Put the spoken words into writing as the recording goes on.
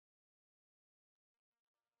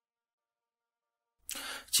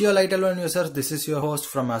Cheer Lite L1 users, this is your host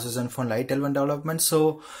from ASUS Zenfone Lite L1 development.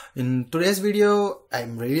 So in today's video,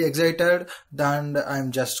 I'm really excited and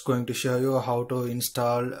I'm just going to show you how to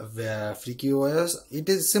install FreakyOS. It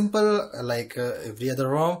is simple like every other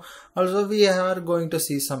ROM. Also, we are going to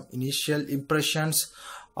see some initial impressions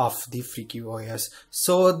of the FreakyOS.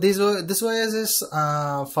 So this OS is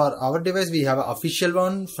for our device. We have an official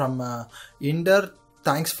one from Inder.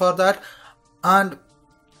 Thanks for that. And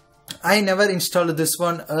I never installed this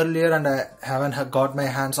one earlier and I haven't got my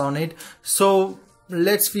hands on it. So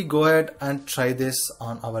let's go ahead and try this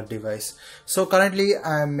on our device. So currently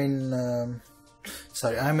I'm in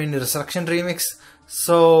Resurrection Remix.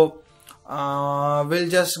 So we'll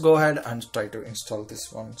just go ahead and try to install this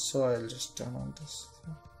one. So I'll just turn on this.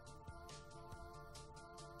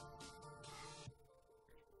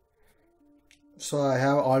 So I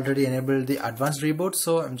have already enabled the advanced reboot.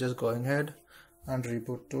 So I'm just going ahead and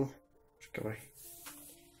reboot to recovery.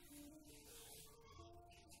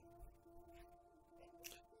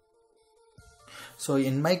 So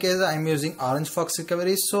in my case, I'm using Orange Fox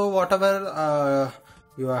recovery. So whatever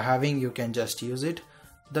you are having, you can just use it.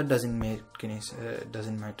 That doesn't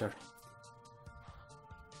matter.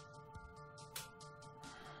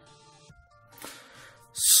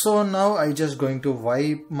 So now I just going to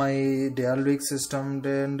wipe my Dalvik system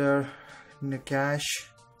in the cache.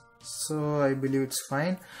 So I believe it's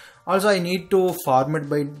fine. Also, I need to format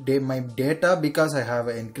my data because I have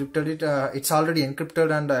encrypted it. It's already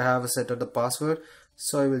encrypted and I have set up the password.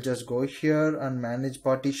 So I will just go here and manage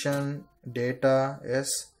partition data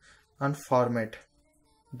and format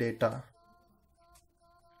data,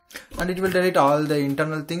 and it will delete all the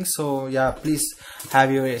internal things. So yeah, please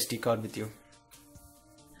have your SD card with you.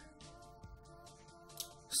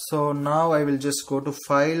 So now I will just go to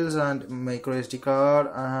files and micro SD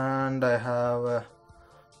card, and I have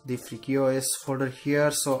the FreakyOS folder here.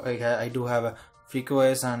 So I do have a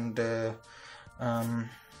FreakyOS and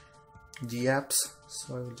GApps.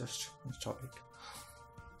 So I will just install it.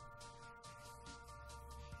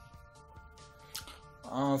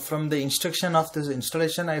 From the instruction of this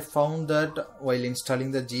installation, I found that while installing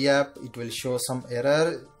the GApp, it will show some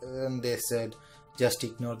error, and they said just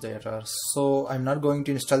ignore the error. So I'm not going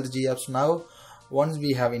to install the GApps now. Once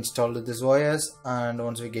we have installed this OS and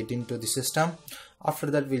once we get into the system,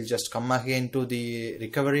 after that we'll just come again to the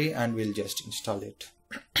recovery and we'll just install it.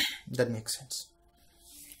 That makes sense,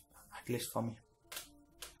 at least for me.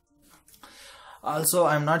 Also,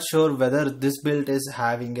 I'm not sure whether this build is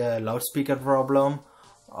having a loudspeaker problem.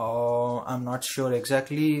 I'm not sure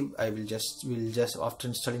exactly. We'll just after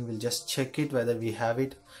installing, we'll just check it whether we have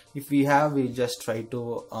it. If we have, we'll just try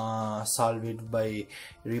to solve it by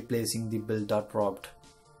replacing the build.prob.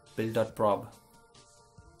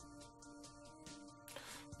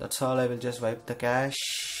 That's all. I will just wipe the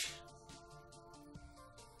cache,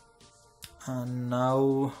 and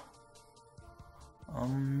now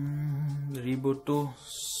reboot to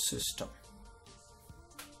system.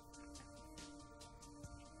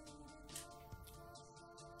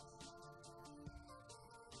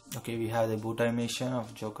 Okay, we have the boot animation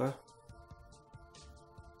of Joker.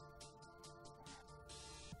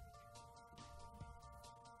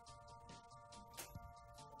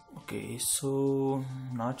 Okay, so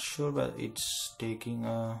not sure, but it's taking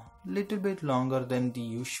a little bit longer than the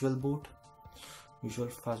usual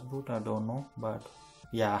fast boot. I don't know, but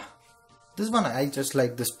yeah, this one I just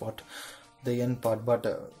like this part, the end part, but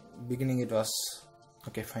beginning it was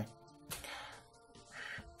okay, fine.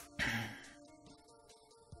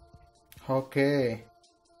 Okay,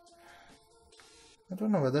 I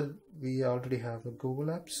don't know whether we already have a Google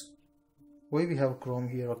Apps. Why we have Chrome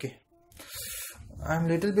here? Okay, I'm a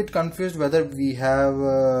little bit confused whether we have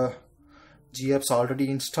GApps already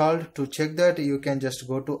installed. To check that, you can just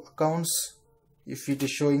go to accounts. If it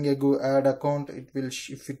is showing a Go add account, it will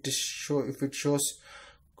if it shows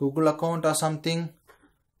Google account or something,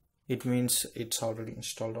 it means it's already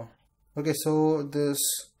installed on. Okay, so this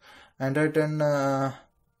Android 10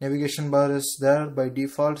 navigation bar is there by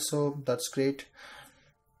default, so that's great.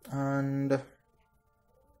 And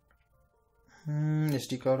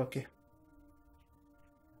SD card, okay.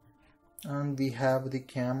 And we have the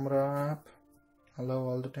camera app, allow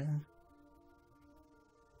all the time.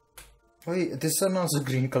 Wait, this one also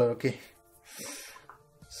green color, okay.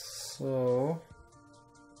 So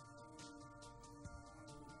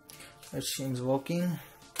machine's working.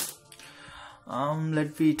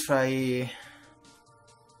 Let me try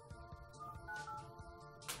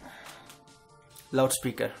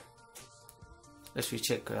loudspeaker. Let's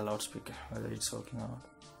check loudspeaker whether it's working or not.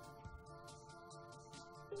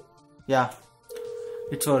 Yeah,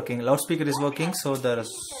 It's working. Loudspeaker is working, so there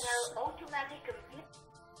is,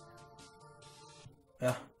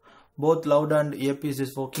 yeah, both loud and earpiece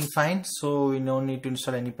is working fine, so we no need to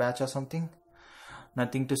install any patch or something.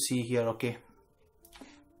 Nothing to see here. Okay,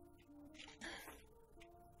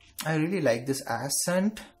 I really like this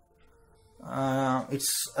accent.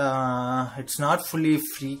 It's not fully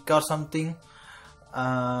freak or something.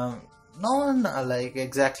 No one like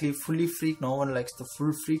exactly fully freak. No one likes the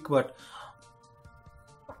full freak, but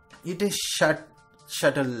it is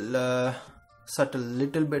subtle,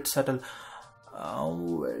 little bit subtle.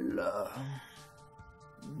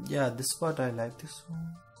 Yeah, this part I like this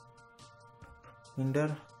one.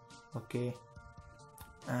 Inder, okay,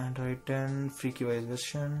 Android 10 freaky voice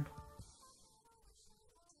version.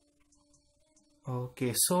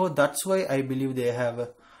 Okay, so that's why I believe they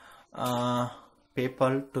have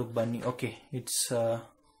PayPal to Bunny. Okay, it's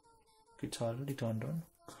already turned on.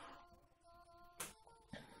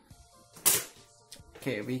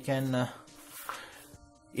 Okay, we can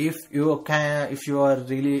if you are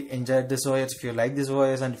really enjoyed this voice, if you like this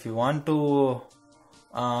voice, and if you want to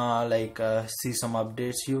see some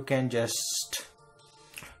updates, you can just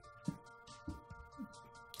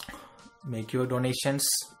make your donations.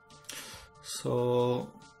 So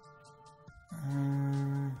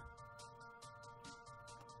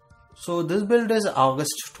so this build is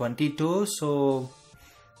August 22, so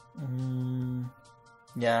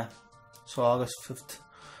yeah, so August 5th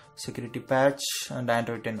security patch and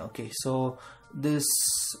Android 10. Okay, so this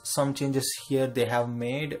some changes here they have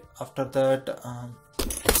made. After that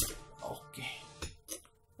okay,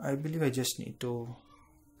 I believe I just need to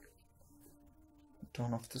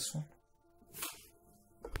turn off this one,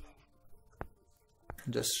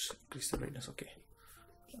 just increase the brightness. Okay,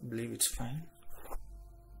 I believe it's fine.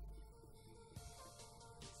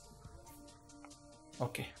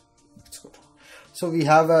 Okay, that's good. So we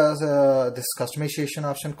have this customization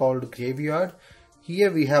option called Graveyard.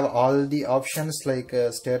 Here we have all the options like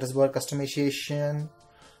status bar customization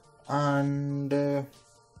and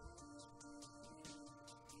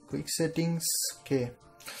quick settings. Okay,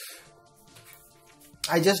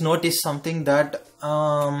 I just noticed something that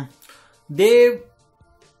they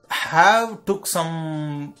have took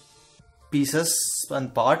some pieces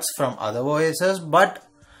and parts from other OSs, but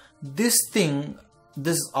this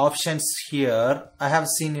options here I have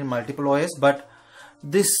seen in multiple OS, but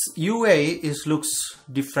this UI looks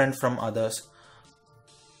different from others.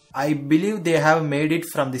 I believe they have made it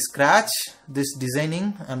from the scratch, this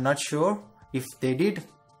designing. I'm not sure if they did.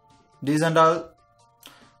 These and all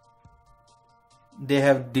they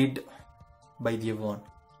have did by their own.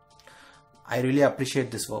 I really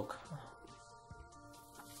appreciate this work.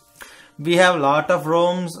 We have a lot of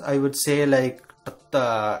ROMs, I would say like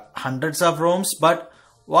hundreds of ROMs, but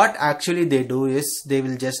what actually they do is they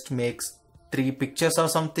will just make 3 pictures or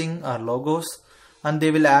something or logos, and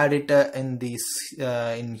they will add it in this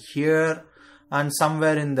in here and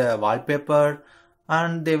somewhere in the wallpaper,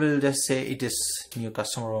 and they will just say it is new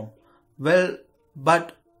custom ROM. Well,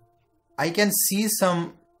 but I can see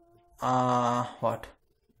some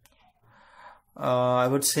I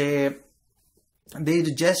would say they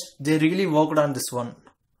really worked on this one.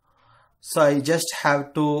 So I just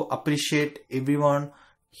have to appreciate everyone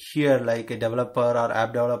here, like a developer or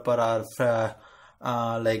app developer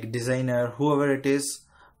or like designer, whoever it is,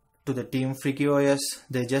 to the team Freaky OS.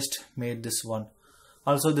 They just made this one.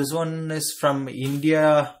 Also, this one is from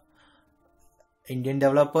Indian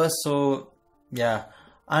developers. So yeah,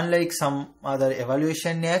 unlike some other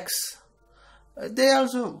Evaluation X, they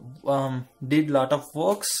also did lot of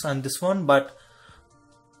works on this one, but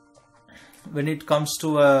when it comes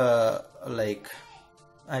to like,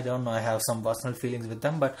 I don't know, I have some personal feelings with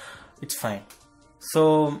them, but it's fine.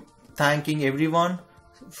 So thanking everyone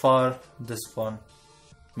for this one,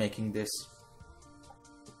 making this.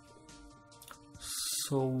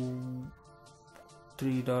 So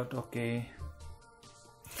 3 dot, okay.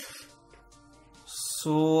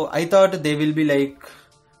 So I thought they will be like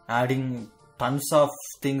adding tons of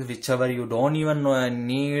things whichever you don't even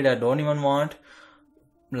need or don't even want,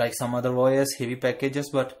 like some other OS heavy packages,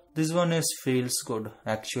 but this one feels good.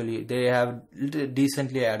 Actually, they have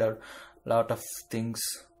decently added a lot of things.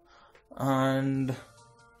 And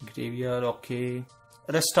Graveyard, okay,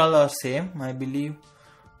 rest all are same. I believe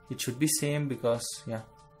it should be same because yeah.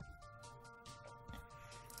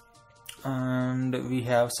 And we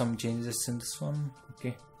have some changes in this one.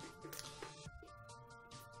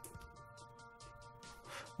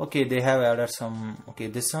 Okay, they have added some. Okay,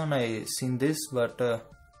 this one I seen this, but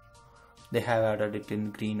they have added it in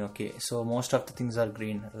green. Okay, so most of the things are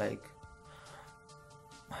green, like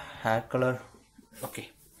hair color. Okay,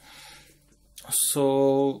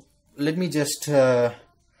 so let me just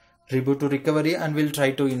reboot to recovery, and we'll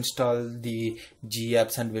try to install the G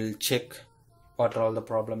apps and we'll check what are all the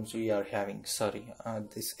problems we are having. Sorry,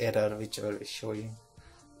 this error which I will show you.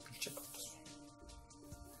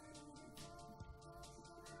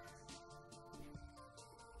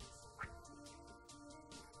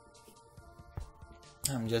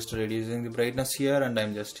 I'm just reducing the brightness here and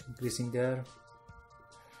I'm just increasing there.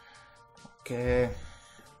 Okay.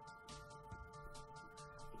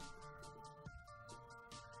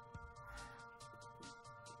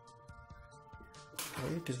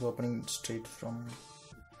 It is opening straight from.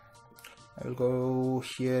 I will go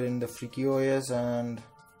here in the Freaky OS and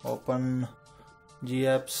open G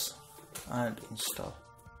apps and install.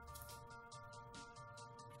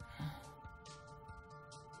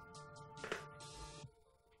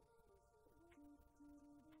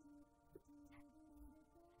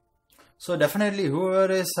 So definitely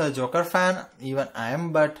whoever is a Joker fan, even I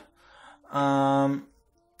am, but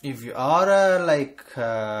if you are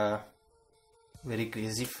a very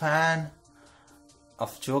crazy fan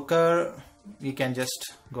of Joker, you can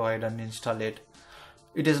just go ahead and install it.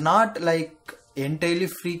 It is not like entirely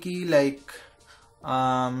freaky, like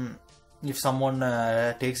if someone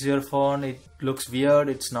takes your phone, it looks weird.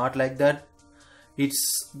 It's not like that.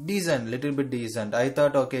 It's decent, little bit decent. I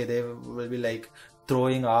thought, okay, they will be like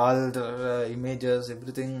throwing all the images,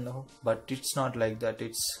 everything, no, but it's not like that.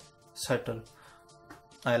 It's subtle.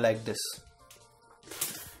 I like this.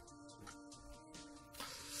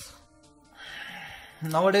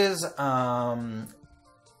 Nowadays,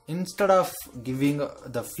 instead of giving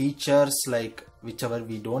the features like whichever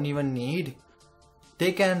we don't even need,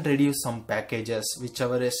 they can reduce some packages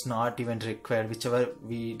whichever is not even required, whichever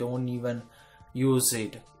we don't even use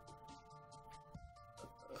it.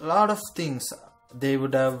 A lot of things they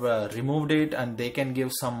would have removed it, and they can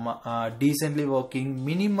give some decently working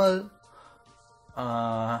minimal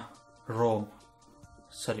ROM.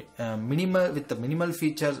 Sorry, minimal with the minimal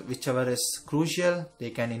features, whichever is crucial, they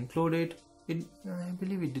can include it. I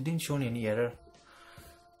believe it didn't show any error.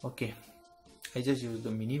 Okay, I just used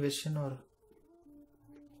the mini version or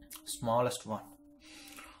smallest one.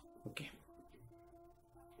 Okay,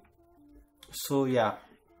 so yeah,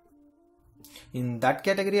 in that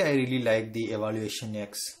category I really like the Evaluation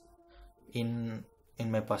X. In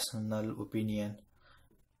my personal opinion,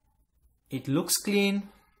 it looks clean,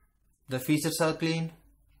 the features are clean,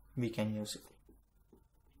 we can use it.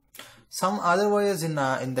 Some otherwise in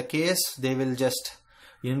the case they will just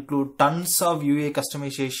include tons of UI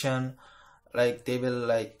customization, like they will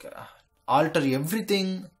like alter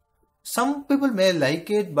everything. Some people may like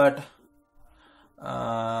it, but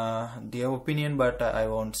their opinion, but I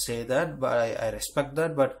won't say that, but I respect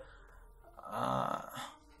that. But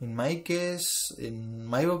in my case, in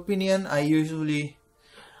my opinion, I usually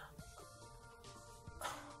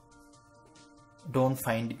don't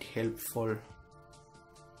find it helpful.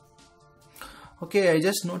 Okay, I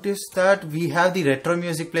just noticed that we have the retro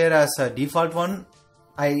music player as a default one.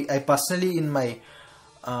 I personally in my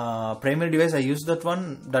primary device I use that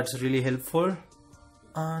one. That's really helpful.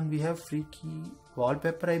 And we have freaky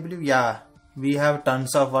wallpaper, I believe. Yeah, we have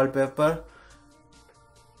tons of wallpaper.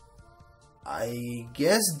 I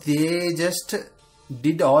guess they just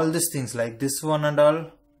did all these things like this one and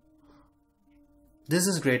all. This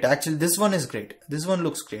is great. Actually, this one is great. This one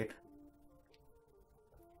looks great.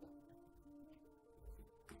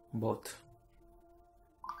 Both.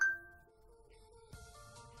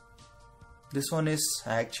 This one is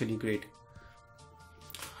actually great.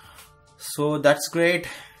 So that's great.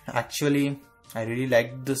 Actually, I really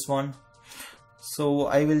liked this one. So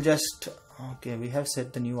I will just, okay, we have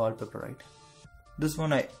set the new wallpaper, right? This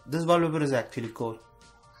one, this wallpaper is actually cool.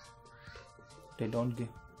 They don't give,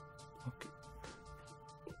 okay.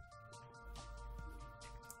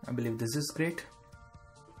 I believe this is great.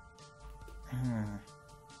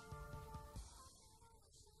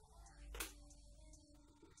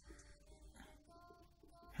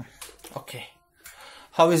 Okay,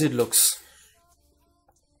 how is it looks?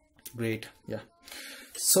 Great, yeah.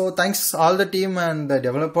 So thanks all the team and the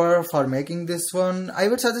developer for making this one. I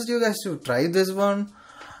would suggest you guys to try this one.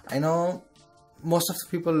 I know most of the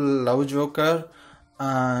people love Joker,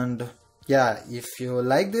 and yeah, if you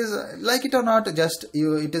like this, like it or not, just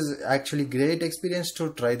it is actually great experience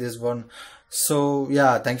to try this one. So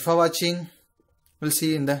yeah, thank you for watching. We'll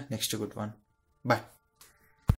see you in the next good one. Bye.